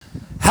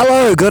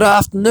Hello, good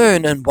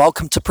afternoon, and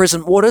welcome to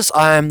Present Waters.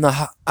 I'm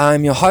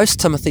your host,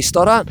 Timothy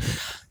Stoddart,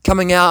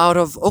 coming out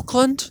of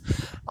Auckland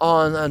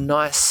on a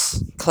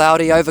nice,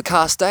 cloudy,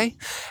 overcast day.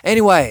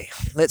 Anyway,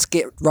 let's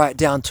get right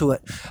down to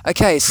it.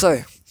 Okay,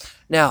 so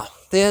now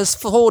there's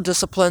 4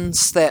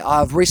 disciplines that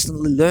I've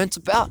recently learnt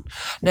about.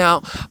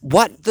 Now,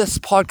 what this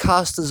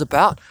podcast is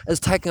about is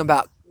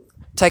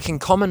taking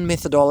common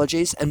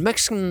methodologies and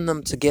mixing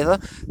them together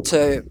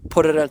to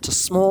put it into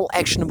small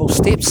actionable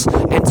steps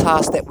and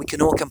tasks that we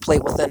can all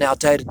complete within our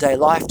day-to-day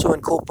life to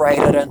incorporate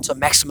it into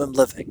maximum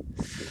living.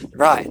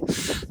 Right,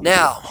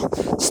 now,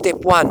 step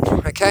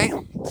 1, okay?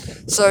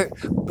 So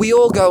we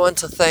all go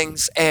into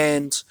things,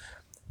 and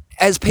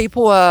as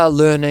people are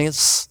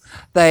learners,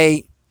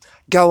 they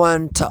go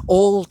into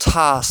all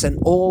tasks and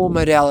all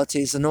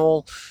modalities and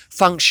all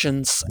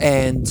functions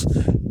and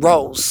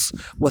roles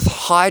with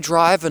high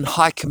drive and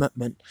high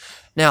commitment.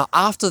 Now,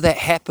 after that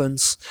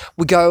happens,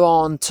 we go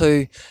on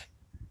to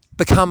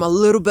become a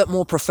little bit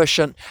more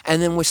proficient,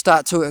 and then we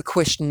start to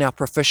question our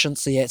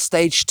proficiency. At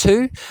stage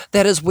 2,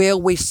 that is where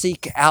we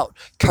seek out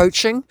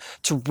coaching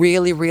to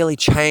really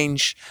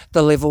change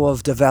the level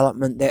of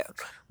development that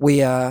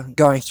we are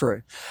going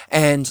through.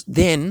 And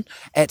then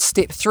at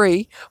step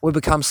 3, we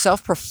become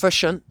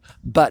self-proficient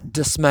but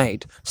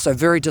dismayed, so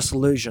very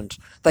disillusioned.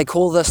 They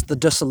call this the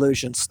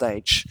disillusioned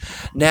stage.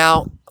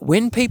 Now,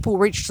 when people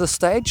reach this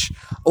stage,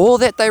 all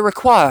that they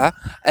require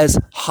is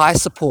high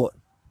support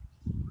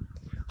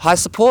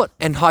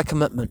and high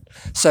commitment.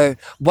 So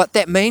what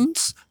that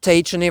means to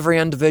each and every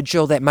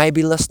individual that may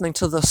be listening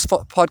to this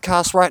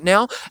podcast right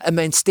now, it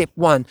means step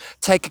 1,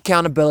 take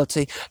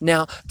accountability.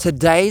 Now,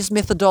 today's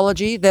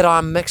methodology that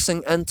I'm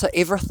mixing into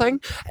everything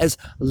is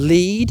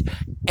lead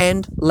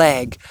and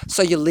lag.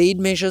 So your lead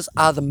measures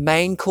are the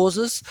main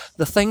causes,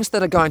 the things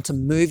that are going to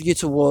move you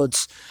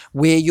towards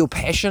where your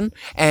passion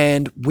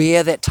and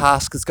where that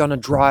task is going to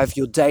drive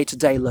your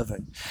day-to-day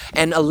living.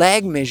 And a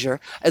lag measure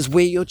is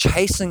where you're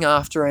chasing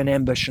after an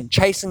ambition,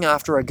 chasing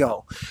after a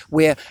goal,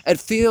 where it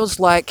feels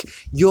like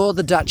you're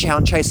the Dutch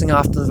hound chasing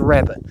after the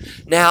rabbit.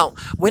 Now,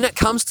 when it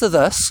comes to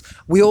this,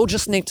 we all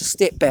just need to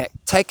step back,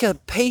 take a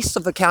piece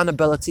of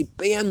accountability,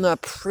 be in the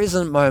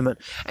present moment,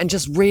 and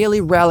just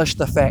really relish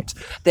the fact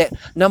that,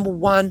 number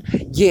 1,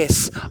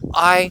 yes,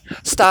 I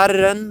started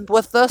in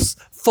with this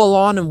full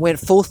on and went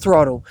full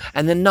throttle.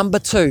 And then number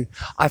 2,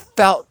 I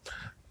felt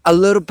a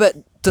little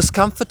bit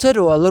discomforted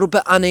or a little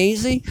bit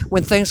uneasy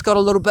when things got a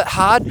little bit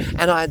hard,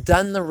 and I had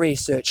done the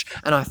research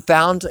and I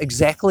found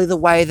exactly the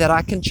way that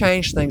I can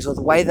change things, or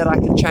the way that I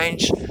can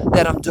change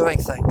that I'm doing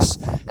things,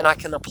 and I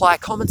can apply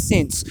common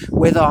sense,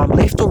 whether I'm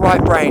left or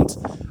right brained,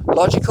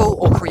 logical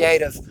or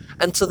creative,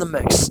 into the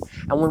mix.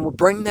 And when we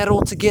bring that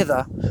all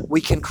together, we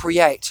can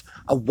create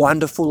a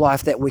wonderful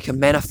life that we can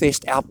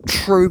manifest our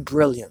true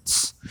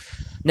brilliance.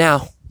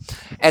 Now,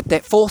 at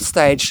that 4th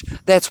stage,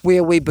 that's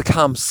where we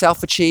become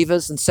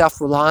self-achievers and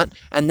self-reliant,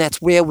 and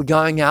that's where we're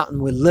going out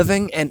and we're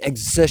living and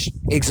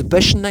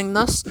exhibitioning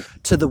this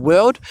to the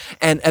world,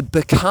 and it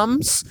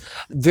becomes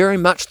very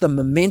much the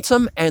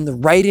momentum and the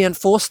radiant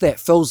force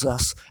that fills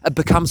us. It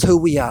becomes who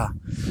we are.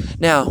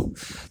 Now,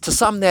 to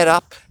sum that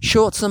up,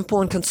 short,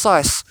 simple, and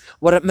concise,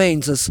 what it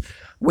means is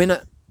when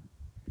a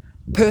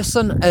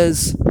person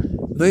is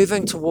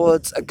moving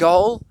towards a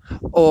goal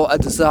or a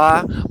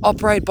desire,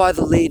 operate by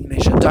the lead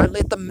measure. Don't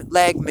let the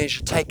lag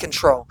measure take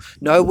control.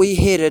 Know where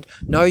you're headed,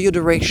 know your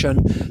direction,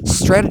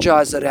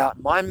 strategize it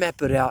out, mind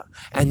map it out,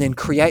 and then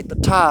create the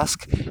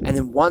task. And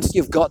then once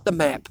you've got the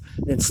map,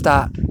 then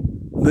start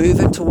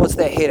moving towards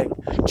that heading.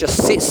 Just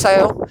set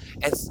sail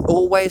and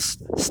always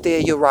steer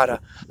your rudder.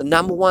 The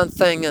number 1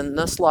 thing in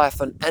this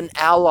life and in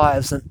our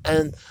lives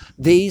and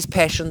these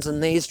passions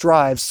and these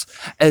drives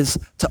is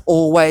to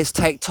always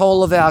take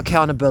toll of our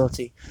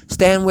accountability,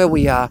 stand where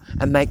we are,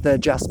 and make the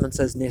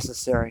adjustments as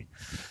necessary.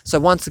 So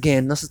once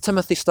again, this is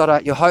Timothy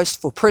Stoddart, your host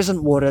for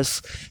Present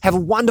Waters. Have a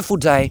wonderful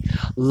day,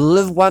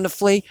 live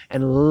wonderfully,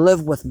 and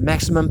live with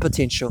maximum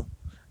potential.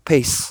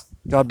 Peace.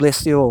 God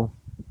bless you all.